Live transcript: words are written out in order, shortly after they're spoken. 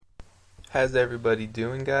How's everybody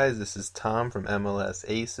doing, guys? This is Tom from MLS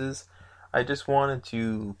Aces. I just wanted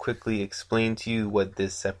to quickly explain to you what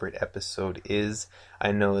this separate episode is.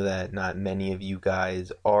 I know that not many of you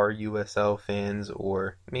guys are USL fans,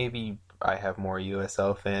 or maybe I have more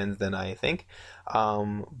USL fans than I think.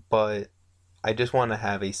 But I just want to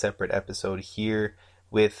have a separate episode here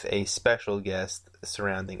with a special guest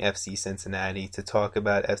surrounding FC Cincinnati to talk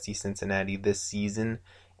about FC Cincinnati this season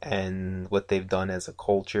and what they've done as a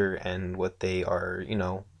culture and what they are,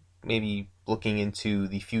 maybe looking into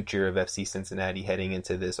the future of FC Cincinnati heading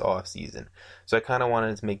into this off season. So I kind of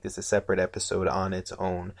wanted to make this a separate episode on its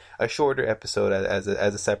own, a shorter episode as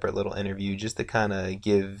a separate little interview, just to kind of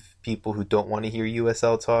give people who don't want to hear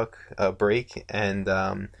USL talk a break. And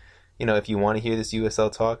if you want to hear this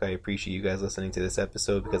USL talk, I appreciate you guys listening to this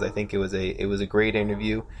episode, because I think it was a great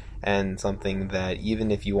interview and something that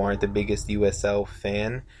even if you aren't the biggest USL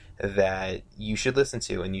fan, that you should listen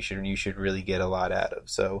to and you should really get a lot out of.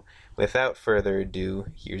 So without further ado,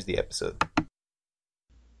 here's the episode.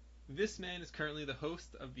 This man is currently the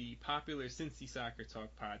host of the popular Cincy Soccer Talk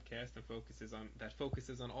podcast that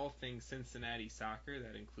focuses on all things Cincinnati soccer.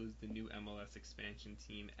 That includes the new MLS expansion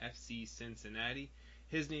team, FC Cincinnati.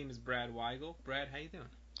 His name is Brad Weigel. Brad, how you doing?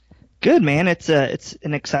 Good, man. It's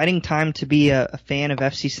an exciting time to be a fan of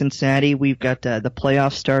FC Cincinnati. We've got the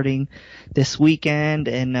playoffs starting this weekend,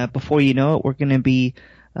 and before you know it, we're going to be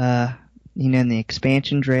in the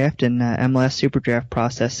expansion draft and MLS Super Draft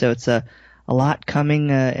process. So it's a lot coming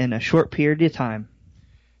in a short period of time.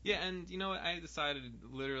 Yeah, and you know what? I decided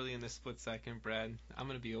literally in this split second, Brad, I'm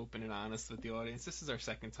going to be open and honest with the audience. This is our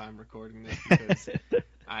second time recording this because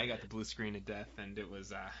I got the blue screen to death, and it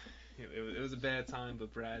was a bad time.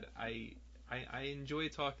 But Brad, I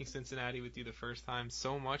enjoyed talking Cincinnati with you the first time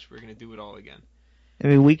so much. We're going to do it all again. I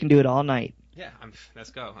mean, we can do it all night. Yeah, let's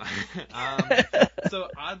go. So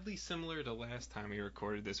oddly similar to last time we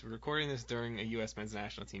recorded this, we're recording this during a U.S. men's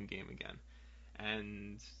national team game again,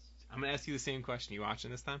 and I'm going to ask you the same question. You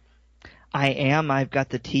watching this time? I am. I've got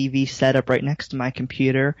the TV set up right next to my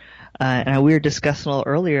computer. And we were discussing a little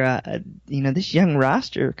earlier, this young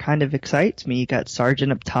roster kind of excites me. You got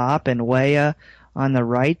Sargent up top and Weah on the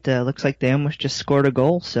right. Looks like they almost just scored a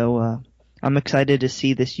goal. So I'm excited to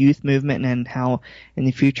see this youth movement and how in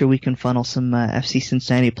the future we can funnel some FC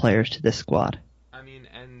Cincinnati players to this squad. I mean,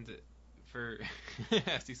 and for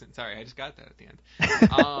sorry, I just got that at the end.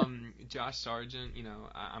 Josh Sargent,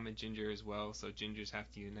 I'm a Ginger as well, so Gingers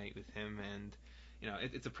have to unite with him, and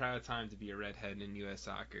it's a proud time to be a redhead in U.S.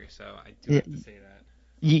 soccer. So I do have to say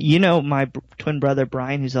that. My twin brother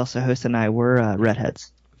Brian, who's also host, and I were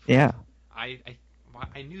redheads. Yeah. I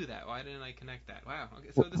knew that. Why didn't I connect that? Wow. Okay,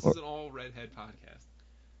 so this is an all redhead podcast.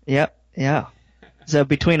 Yep. Yeah. So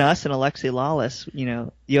between us and Alexi Lawless,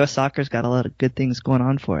 U.S. soccer's got a lot of good things going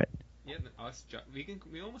on for it. Yeah,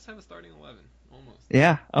 we almost have a starting 11. Almost.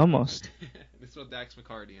 Yeah, almost. Let's throw Dax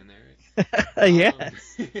McCarty in there, right?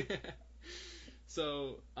 Yes.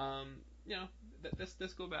 So,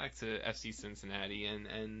 let's go back to FC Cincinnati,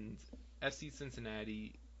 and FC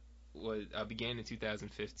Cincinnati began in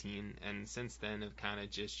 2015, and since then have kind of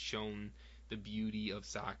just shown the beauty of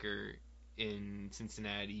soccer in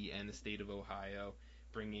Cincinnati and the state of Ohio,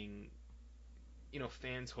 bringing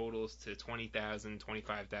fan totals to 20,000,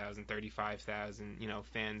 25,000, 35,000,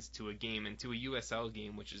 fans to a game, and to a USL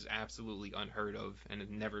game, which is absolutely unheard of and has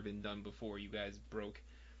never been done before. You guys broke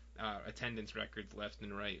attendance records left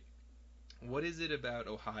and right. What is it about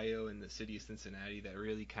Ohio and the city of Cincinnati that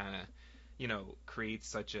really kind of, creates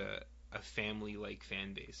such a family-like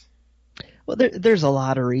fan base? Well, there's a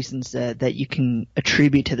lot of reasons that you can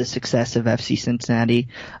attribute to the success of FC Cincinnati.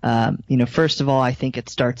 First of all, I think it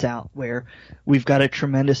starts out where we've got a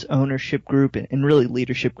tremendous ownership group and really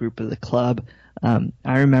leadership group of the club.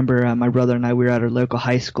 I remember my brother and I, we were at our local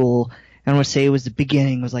high school, and I want to say it was the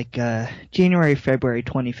beginning, was like January, February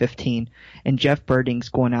 2015, and Jeff Birding's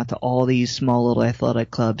going out to all these small little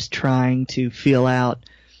athletic clubs trying to feel out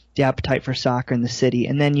the appetite for soccer in the city.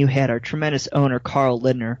 And then you had our tremendous owner, Carl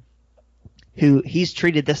Lindner, who he's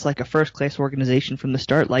treated this like a first-class organization from the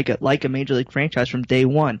start, like a major league franchise from day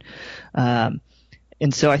one. And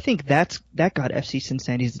so I think that got FC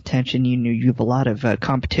Cincinnati's attention. You have a lot of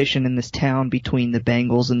competition in this town between the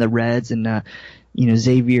Bengals and the Reds and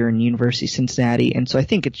Xavier and University of Cincinnati. And so I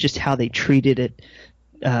think it's just how they treated it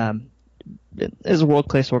as a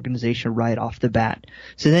world-class organization right off the bat.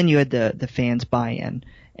 So then you had the fans buy-in.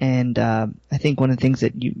 And I think one of the things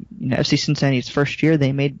that FC Cincinnati's first year,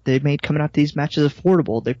 they made coming out to these matches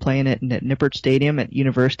affordable. They're playing it at Nippert Stadium at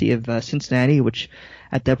University of Cincinnati, which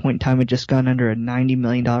at that point in time had just gone under a $90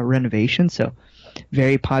 million renovation. So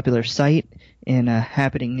very popular site in a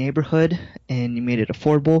happening neighborhood, and you made it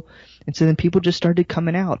affordable. And so then people just started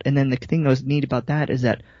coming out. And then the thing that was neat about that is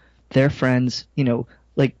that their friends,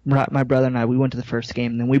 like my brother and I, we went to the first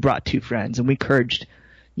game, and then we brought 2 friends, and we encouraged,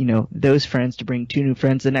 those friends to bring 2 new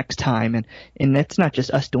friends the next time. And that's not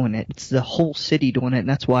just us doing it. It's the whole city doing it. And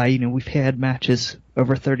that's why, we've had matches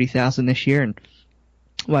over 30,000 this year, and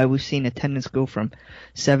why we've seen attendance go from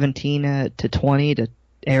 17 to 20 to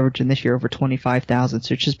averaging this year over 25,000.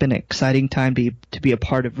 So it's just been an exciting time to be a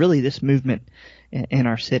part of really this movement in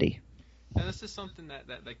our city. And this is something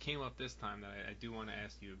that came up this time that I do want to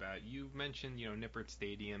ask you about. You mentioned, Nippert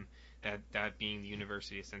Stadium, that being the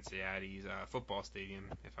University of Cincinnati's football stadium,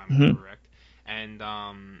 if I'm correct. And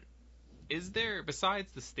is there, besides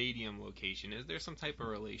the stadium location, is there some type of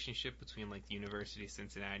relationship between like the University of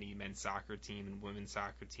Cincinnati men's soccer team and women's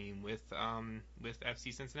soccer team with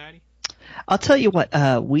FC Cincinnati? I'll tell you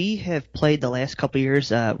what, we have played the last couple of years.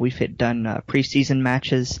 We've done preseason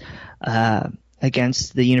matches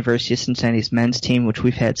against the University of Cincinnati's men's team, which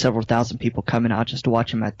we've had several thousand people coming out just to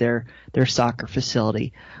watch them at their soccer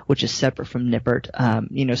facility, which is separate from Nippert.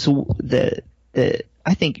 So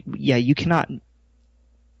I think, you cannot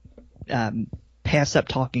pass up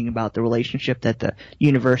talking about the relationship that the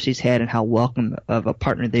universities had and how welcome of a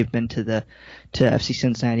partner they've been to FC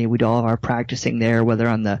Cincinnati. We do all of our practicing there, whether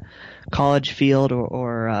on the college field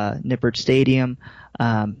or Nippert Stadium.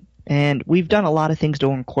 And we've done a lot of things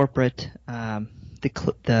to incorporate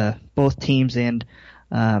the both teams and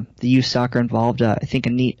the youth soccer involved. I think a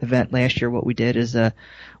neat event last year, what we did is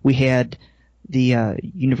we had the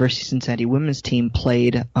University of Cincinnati women's team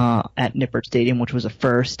played at Nippert Stadium, which was a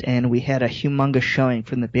first, and we had a humongous showing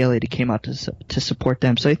from the Bailey that came out to support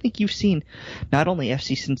them. So I think you've seen not only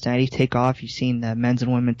FC Cincinnati take off, you've seen the men's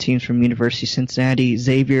and women's teams from University of Cincinnati,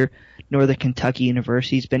 Xavier, Northern Kentucky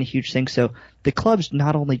University has been a huge thing. So the club's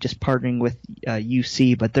not only just partnering with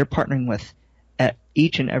UC, but they're partnering with at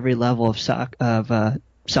each and every level of soccer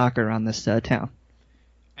around this town.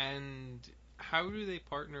 And how do they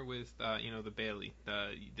partner with the Bailey,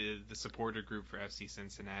 the supporter group for FC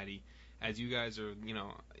Cincinnati? As you guys are,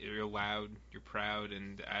 you're loud, you're proud,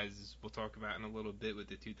 and as we'll talk about in a little bit with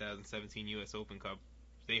the 2017 U.S. Open Cup,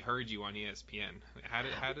 they heard you on ESPN. How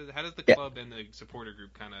does the club and the supporter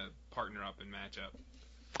group kind of partner up and match up?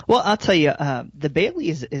 Well, I'll tell you, the Bailey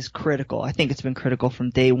is critical. I think it's been critical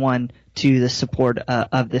from day one to the support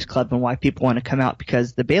of this club and why people want to come out,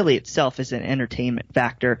 because the Bailey itself is an entertainment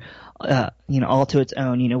factor, all to its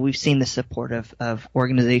own. We've seen the support of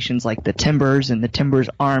organizations like the Timbers and the Timbers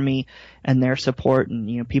Army and their support,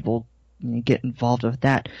 and people get involved with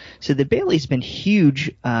that. So the Bailey's been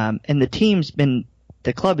huge, and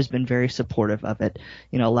the club has been very supportive of it,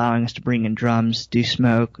 allowing us to bring in drums, do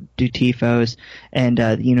smoke, do tifos, and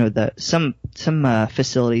some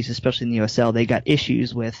facilities, especially in the USL, they got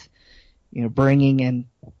issues with bringing in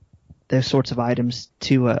those sorts of items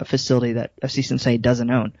to a facility that FC Cincinnati doesn't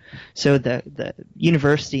own. So the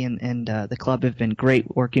university and the club have been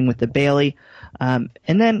great working with the Bailey, and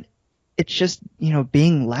then it's just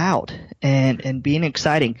being loud and being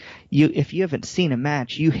exciting. If you haven't seen a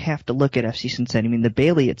match, you have to look at FC Cincinnati. I mean, the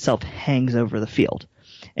Bailey itself hangs over the field,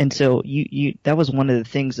 and so that was one of the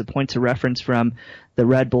things, the points of reference from the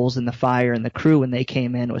Red Bulls and the Fire and the Crew when they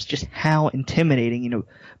came in, was just how intimidating.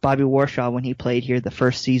 Bobby Warshaw, when he played here the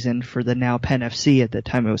first season for the now Penn FC, at the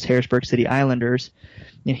time it was Harrisburg City Islanders,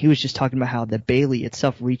 he was just talking about how the Bailey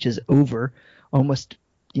itself reaches over almost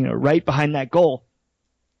right behind that goal.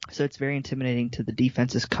 So it's very intimidating to the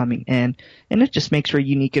defenses coming in, and it just makes for a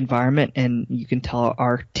unique environment, and you can tell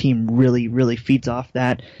our team really, really feeds off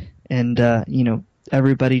that, and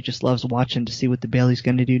everybody just loves watching to see what the Bailey's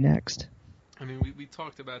going to do next. I mean, we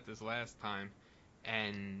talked about this last time,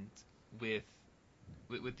 and with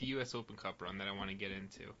the U.S. Open Cup run that I want to get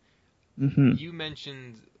into, mm-hmm. You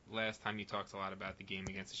mentioned last time you talked a lot about the game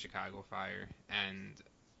against the Chicago Fire, and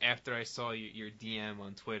after I saw your DM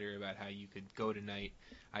on Twitter about how you could go tonight,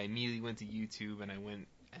 I immediately went to YouTube and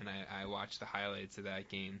I watched the highlights of that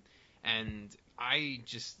game, and I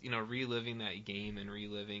just reliving that game and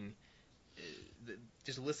reliving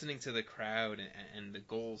just listening to the crowd and the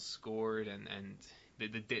goals scored and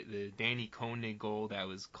the Danny Koenig goal that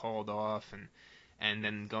was called off and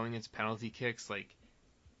then going into penalty kicks. Like,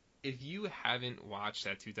 if you haven't watched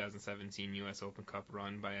that 2017 U.S. Open Cup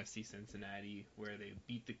run by FC Cincinnati, where they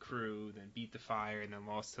beat the Crew, then beat the Fire, and then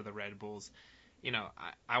lost to the Red Bulls,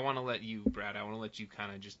 I want to let you, Brad, I want to let you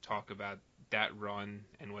kind of just talk about that run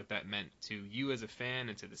and what that meant to you as a fan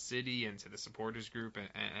and to the city and to the supporters group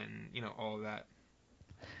and all of that.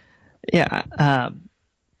 Yeah,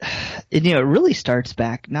 it really starts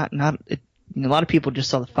back. a lot of people just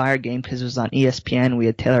saw the Fire game because it was on ESPN. We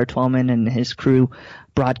had Taylor Twellman and his crew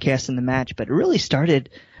broadcasting the match, but it really started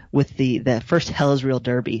with the first Hell is Real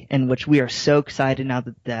Derby, in which we are so excited now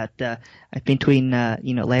that between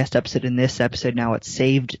last episode and this episode now it's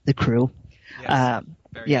saved the crew.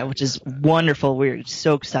 Yes, which is wonderful. We're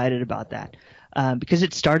so excited about that because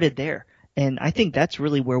it started there, and I think that's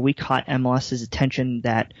really where we caught MLS's attention,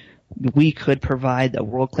 that we could provide a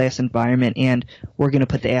world-class environment and we're going to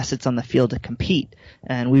put the assets on the field to compete.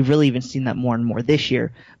 And we've really even seen that more and more this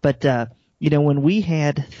year. But, when we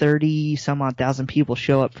had 30 some odd thousand people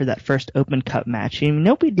show up for that first Open Cup match,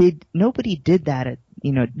 nobody did that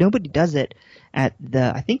nobody does it at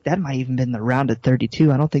I think that might even been the round of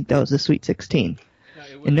 32. I don't think that was the Sweet 16. No,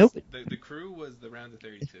 it was, the crew was the round of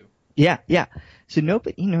 32. Yeah. So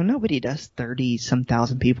nobody does 30 some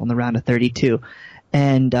thousand people in the round of 32.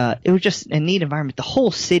 And it was just a neat environment. The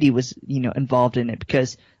whole city was, involved in it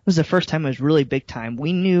because it was the first time it was really big time.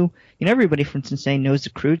 We knew, everybody from Cincinnati knows the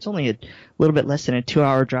crew. It's only a little bit less than a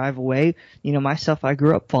 2-hour drive away. Myself, I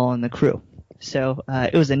grew up following the crew. So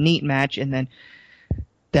it was a neat match. And then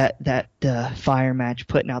that fire match,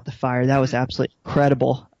 putting out the fire, that was absolutely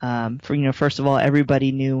incredible. First of all,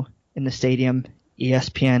 everybody knew in the stadium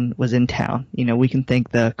ESPN was in town. We can thank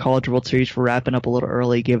the College World Series for wrapping up a little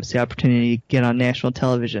early, gave us the opportunity to get on national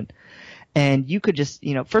television. And you could just,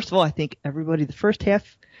 first of all, I think everybody the first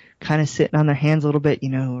half kind of sitting on their hands a little bit,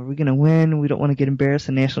 are we going to win? We don't want to get embarrassed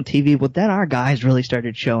on national TV. Well, then our guys really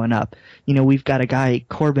started showing up. We've got a guy,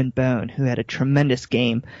 Corbin Bone, who had a tremendous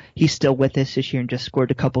game. He's still with us this year and just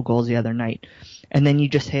scored a couple goals the other night. And then you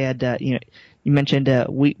just had, you mentioned,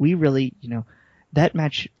 we really, that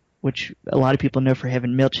match, which a lot of people know for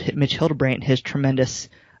having Mitch Hildebrandt, his tremendous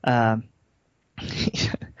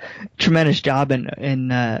job in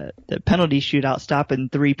the penalty shootout, stopping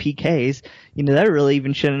 3 PKs. That really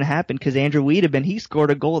even shouldn't have happened because Andrew Wiedemann, he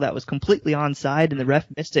scored a goal that was completely onside and the ref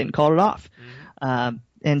missed it and called it off. Mm-hmm.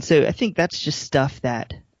 And so I think that's just stuff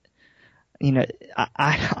that,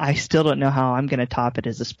 I still don't know how I'm going to top it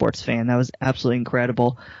as a sports fan. That was absolutely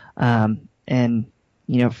incredible. And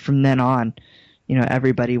from then on,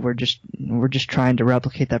 everybody, we're just trying to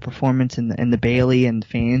replicate that performance in the Bailey and the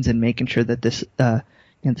fans, and making sure that this, the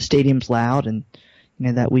stadium's loud, and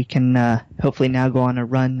that we can hopefully now go on a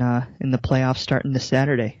run in the playoffs starting this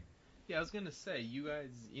Saturday. Yeah, I was gonna say, you guys,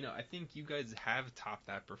 I think you guys have topped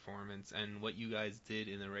that performance, and what you guys did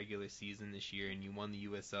in the regular season this year, and you won the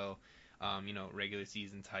USL, regular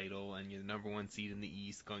season title, and you're the number 1 seed in the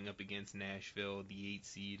East, going up against Nashville, the 8th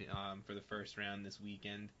seed, for the first round this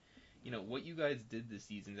weekend. What you guys did this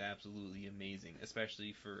season is absolutely amazing,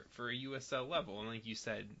 especially for a USL level. And like you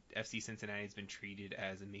said, FC Cincinnati has been treated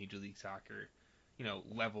as a Major League Soccer,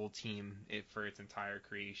 level team for its entire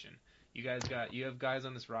creation. You have guys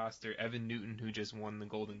on this roster, Evan Newton, who just won the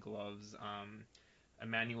Golden Gloves,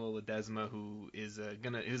 Emmanuel Ledesma, who is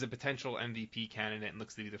a potential MVP candidate and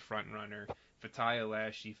looks to be the front runner. Fatai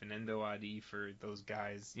Alashi, Fernando Adi, for those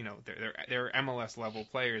guys, they're MLS level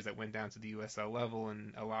players that went down to the USL level,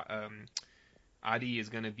 and Adi is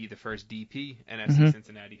going to be the first DP in FC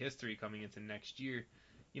Cincinnati history coming into next year.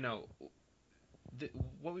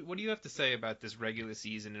 What do you have to say about this regular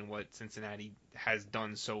season and what Cincinnati has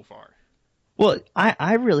done so far? Well,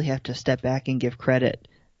 I really have to step back and give credit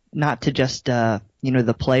not to just the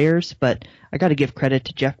players, but I got to give credit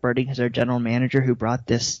to Jeff Birding as our general manager, who brought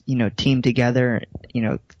this team together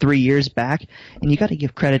 3 years back, and you got to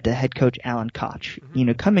give credit to head coach Alan Koch.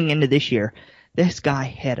 Mm-hmm. Coming into this year, this guy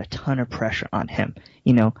had a ton of pressure on him.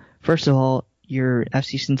 First of all, you're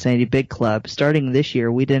FC Cincinnati, big club. Starting this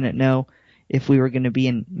year, we didn't know if we were going to be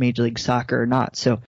in Major League Soccer or not. So